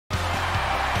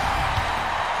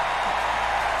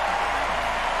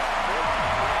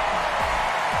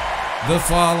The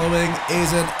following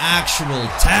is an actual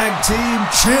tag team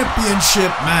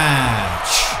championship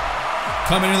match.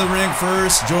 Coming to the ring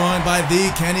first, joined by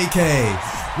the Kenny K,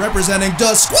 representing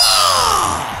the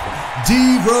Squaaad,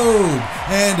 D-Rogue,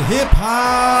 and Hip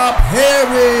Hop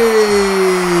Harry.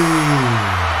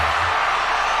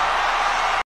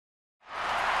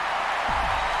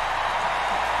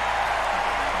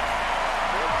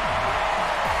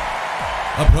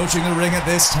 Approaching the ring at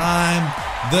this time,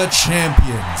 the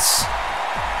champions.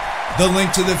 The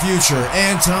Link to the Future,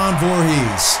 Anton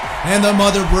Voorhees, and the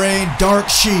Mother Brain, Dark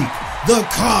Sheik, the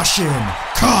Caution.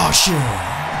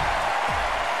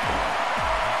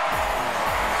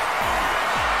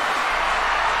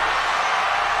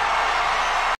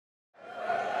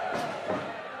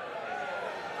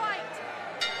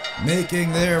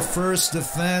 Making their first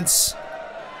defense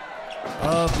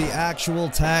of the actual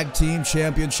tag team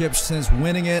championship since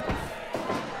winning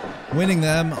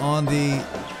them on the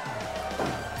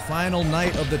final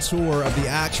night of the tour of the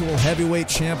actual heavyweight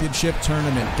championship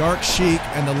tournament. Dark Sheik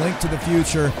and the Link to the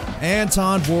Future,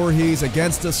 Anton Voorhees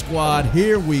against the Squaaad.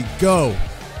 Here we go.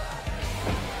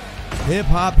 Hip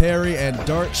Hop Harry and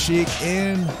Dark Sheik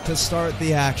in to start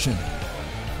the action.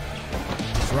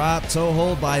 Drop toe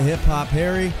hold by Hip Hop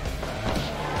Harry,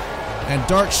 and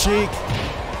Dark Sheik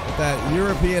with that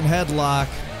European headlock.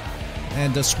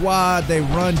 And the Squaaad, they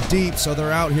run deep, so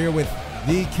they're out here with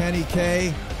the Kenny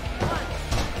K.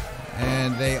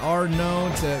 And they are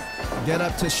known to get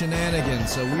up to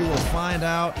shenanigans, so we will find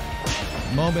out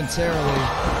momentarily.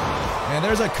 And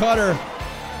there's a cutter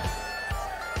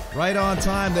right on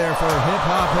time there for Hip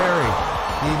Hop Harry.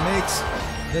 He makes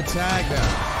the tag now.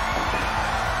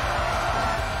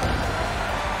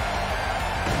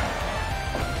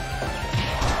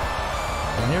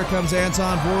 And here comes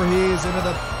Anton Voorhees into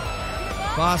the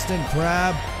Boston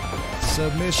Crab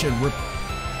submission.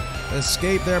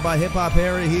 Escape there by Hip Hop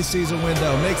Harry. He sees a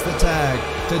window, makes the tag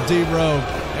to D-Rogue,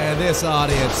 and this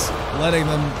audience letting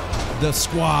the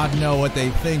Squaaad know what they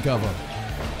think of him.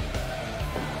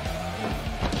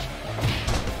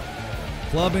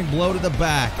 Clubbing blow to the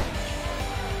back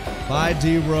by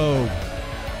D-Rogue.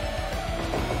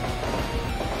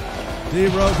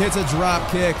 D-Rogue hits a drop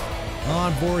kick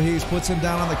on Voorhees, puts him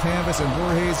down on the canvas, and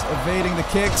Voorhees evading the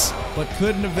kicks, but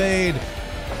couldn't evade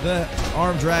the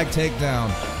arm drag takedown.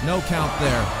 No count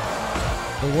there.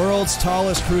 The world's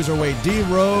tallest cruiserweight,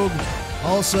 D-Rogue,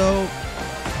 also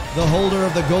the holder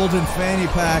of the golden fanny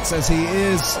packs, as he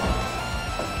is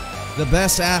the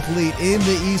best athlete in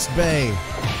the East Bay.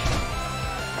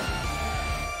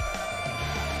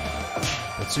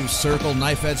 The two circle,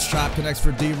 knife edge chop connects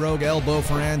for D-Rogue, elbow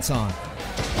for Anton.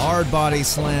 Hard body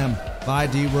slam by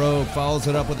D-Rogue, follows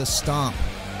it up with a stomp.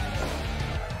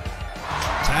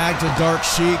 Tag to Dark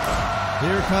Sheik.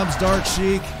 Here comes Dark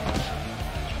Sheik.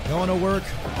 Going to work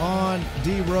on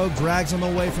D-Rogue, drags him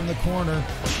away from the corner.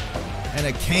 And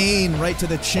a cane right to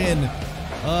the chin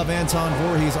of Anton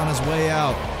Voorhees on his way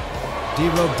out.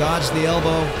 D-Rogue dodged the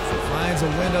elbow, finds a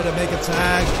window to make a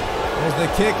tag. There's the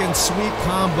kick and sweep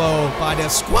combo by the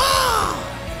Squaaad.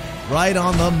 Right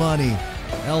on the money.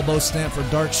 Elbow stamp for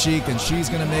Dark Sheik, and she's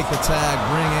going to make the tag,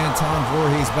 bring Anton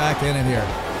Voorhees back in it here.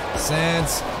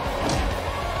 Sends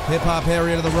Hip Hop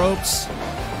Harry to the ropes.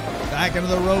 Back into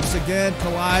the ropes again,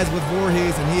 collides with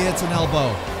Voorhees, and he hits an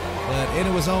elbow. But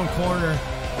into his own corner.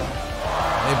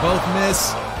 They both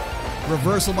miss.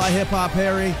 Reversal by Hip Hop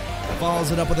Harry.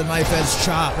 Follows it up with a knife edge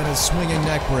chop and a swinging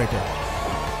neck breaker.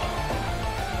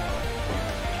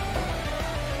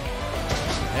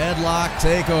 Headlock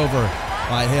takeover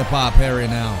by Hip Hop Harry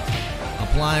now.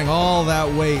 Applying all that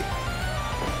weight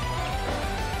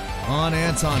on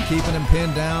Anton, keeping him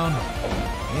pinned down.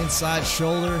 Inside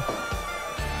shoulder.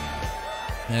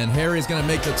 And Harry's going to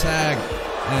make the tag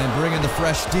and bring in the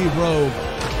fresh D-Rogue.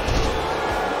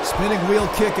 Spinning wheel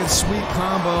kick and sweep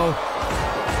combo.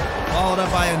 Followed up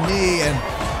by a knee, and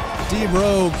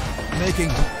D-Rogue making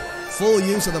full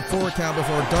use of the 4 count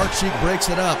before Dark Sheik breaks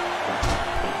it up.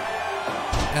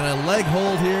 And a leg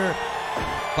hold here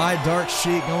by Dark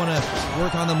Sheik, going to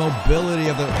work on the mobility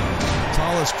of the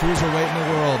tallest cruiserweight in the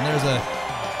world. And there's a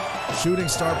shooting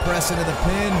star press into the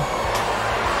pin.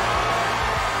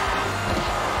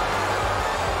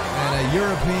 And a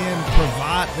European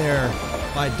cravat there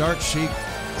by Dark Sheik,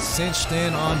 cinched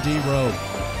in on D-Rogue.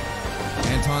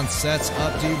 Anton sets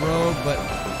up D-Rogue, but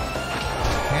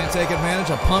can't take advantage.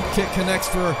 A pump kick connects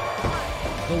for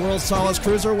the world's tallest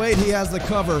cruiserweight. He has the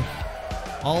cover.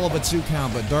 All of a 2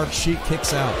 count, but Dark Sheik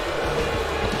kicks out.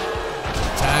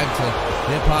 Tag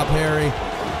to Hip Hop Harry.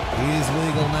 He's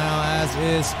legal now, as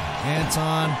is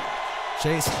Anton.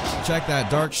 Check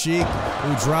that, Dark Sheik,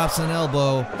 who drops an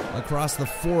elbow across the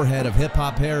forehead of Hip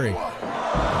Hop Harry.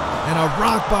 And a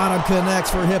rock bottom connects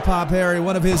for Hip Hop Harry,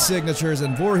 one of his signatures,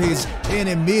 and Voorhees in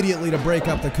immediately to break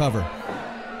up the cover.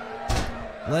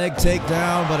 Leg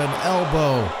takedown, but an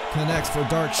elbow connects for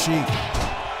Dark Sheik.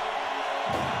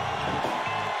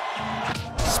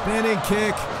 Spinning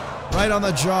kick right on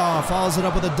the jaw, follows it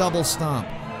up with a double stomp.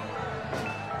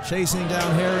 Chasing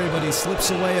down Harry, but he slips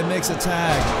away and makes a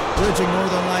tag. Bridging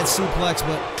Northern Lights suplex,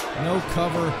 but no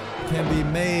cover can be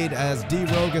made as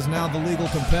D-Rogue is now the legal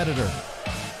competitor.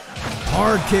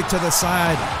 Hard kick to the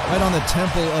side, right on the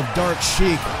temple of Dark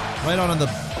Sheik, right on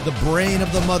the brain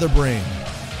of the mother brain.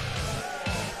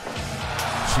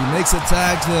 She makes a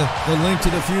tag to the Link to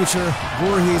the Future.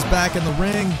 Voorhees back in the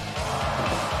ring.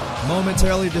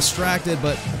 Momentarily distracted,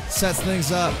 but sets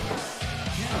things up.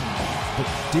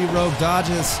 D-Rogue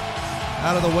dodges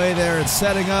out of the way there and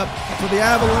setting up for the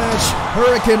avalanche.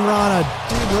 Hurricane Rana.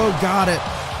 D-Rogue got it.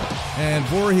 And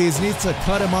Voorhees needs to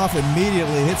cut him off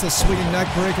immediately. Hits a swinging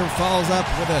neck breaker, follows up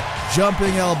with a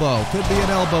jumping elbow. Could be an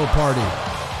elbow party.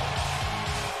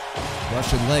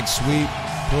 Russian leg sweep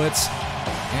puts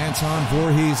Anton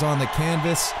Voorhees on the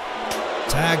canvas.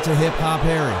 Tag to Hip Hop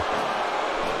Harry.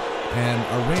 And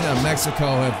Arena Mexico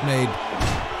have made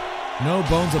no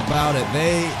bones about it.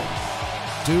 They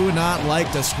do not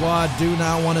like the Squaaad, do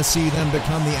not want to see them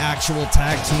become the actual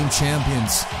tag team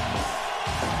champions.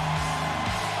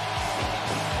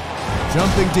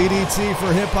 Jumping DDT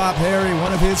for Hip Hop Harry,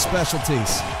 one of his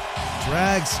specialties.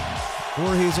 Drags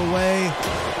Voorhees away,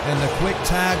 and the quick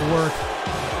tag work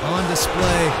on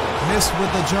display. Missed with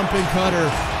the jumping cutter,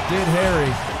 did Harry.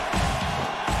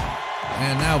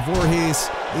 And now Voorhees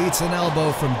eats an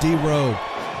elbow from D-Rogue.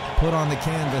 Put on the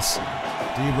canvas.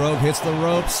 D-Rogue hits the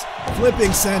ropes. Flipping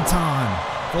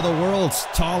senton for the world's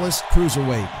tallest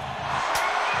cruiserweight.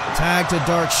 Tag to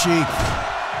Dark Sheik.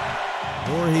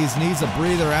 Voorhees needs a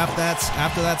breather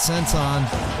after that senton.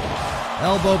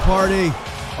 Elbow party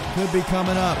could be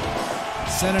coming up.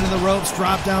 Sent into the ropes,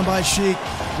 dropped down by Sheik.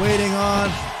 Waiting on.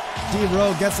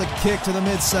 D-Rogue gets a kick to the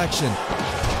midsection.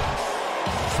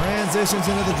 Transitions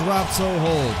into the drop toe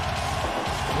hold.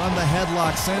 Run the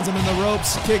headlock, sends him in the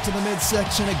ropes. Kick to the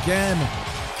midsection again.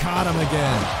 Caught him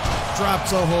again. Drop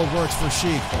toe hold works for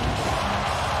Sheik.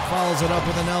 Follows it up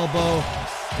with an elbow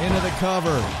into the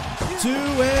cover. 2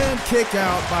 and kick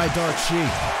out by Dark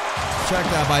Sheik. Check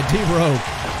that by D-Rogue.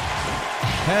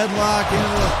 Headlock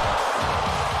into the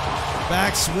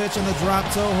back switch and the drop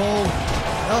toe hold.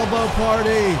 Elbow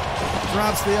party.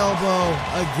 Drops the elbow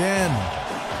again.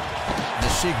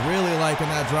 And Sheik really liking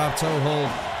that drop toe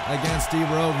hold against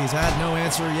D-Rogue. He's had no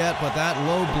answer yet, but that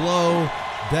low blow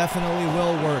definitely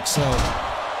will work. So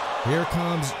here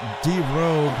comes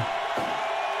D-Rogue,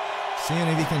 seeing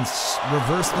if he can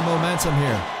reverse the momentum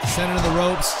here. Sent into the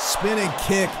ropes, spinning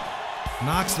kick,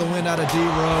 knocks the wind out of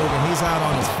D-Rogue, and he's out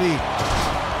on his feet.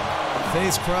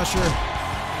 Face crusher,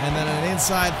 and then an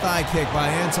inside thigh kick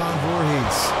by Anton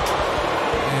Voorhees.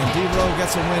 And D-Rogue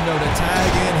gets a window to tag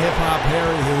in Hip Hop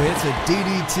Harry, who hits a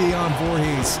DDT on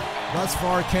Voorhees. Thus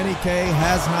far, Kenny K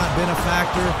has not been a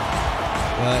factor,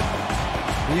 but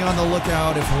be on the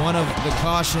lookout if one of the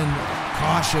caution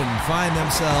find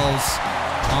themselves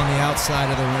on the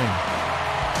outside of the ring.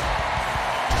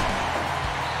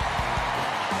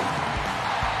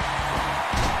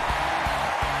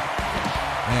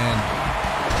 And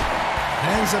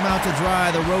hangs him out to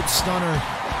dry, the rope stunner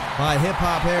by Hip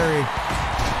Hop Harry,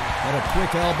 but a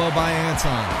quick elbow by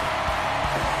Anton.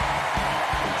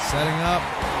 Setting up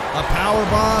a power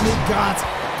bomb, he got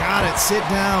it, sit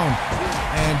down.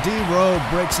 And D-Rogue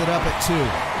breaks it up at 2.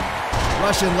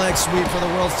 Russian leg sweep for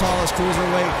the world's tallest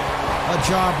cruiserweight. A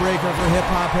jawbreaker for Hip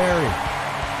Hop Harry.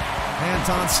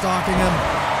 Anton stalking him.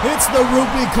 Hits the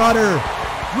rupee cutter.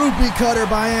 Rupee cutter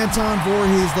by Anton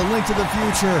Voorhees, the Link to the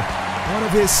Future. One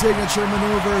of his signature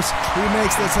maneuvers. He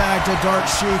makes the tag to Dark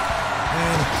Sheik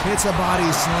and hits a body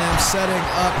slam, setting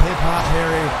up Hip Hop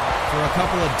Harry for a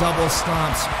couple of double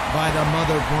stomps by the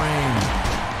mother brain.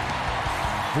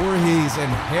 Voorhees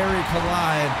and Harry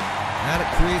collide. That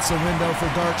creates a window for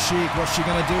Dark Sheik. What's she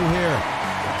gonna do here?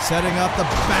 Setting up the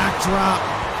backdrop.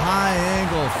 High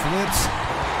angle. Flips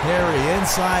Harry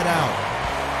inside out.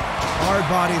 Hard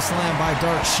body slam by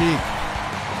Dark Sheik.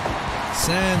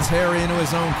 Sends Harry into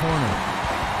his own corner.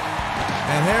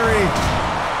 And Harry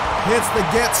hits the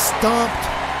get stumped.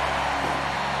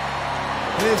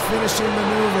 His finishing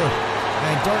maneuver.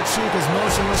 And Dark Sheik is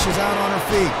motionless. She's out on her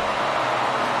feet.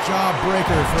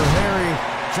 Jawbreaker for Harry.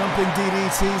 Jumping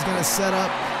DDT is going to set up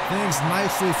things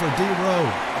nicely for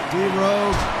D-Rogue.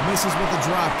 D-Rogue misses with the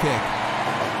drop kick.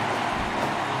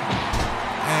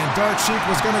 And Dark Sheik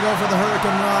was going to go for the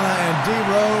Hurricane Rana, and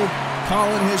D-Rogue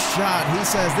calling his shot. He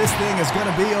says this thing is going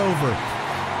to be over.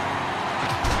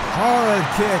 Hard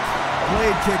kick,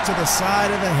 blade kick to the side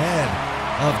of the head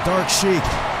of Dark Sheik.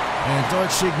 And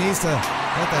Dark Sheik needs to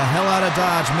get the hell out of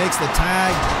dodge. Makes the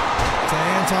tag to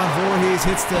Anton Voorhees,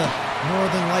 hits the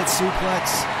Northern Light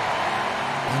suplex.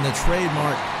 And the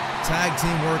trademark tag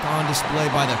team work on display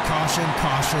by the caution.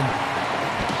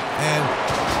 And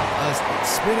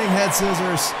spinning head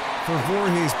scissors for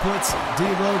Voorhees puts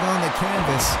D-Rogue on the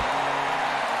canvas.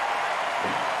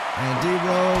 And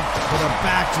D-Rogue with a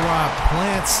backdrop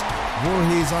plants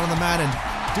Voorhees on the mat. And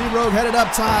D-Rogue headed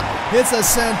up top, hits a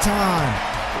senton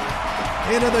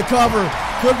into the cover.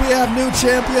 Could we have new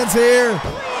champions here?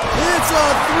 It's a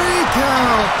 3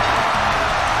 count.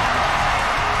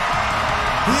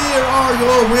 Here are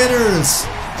your winners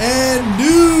and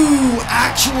new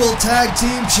actual tag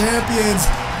team champions,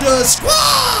 the Squaaad!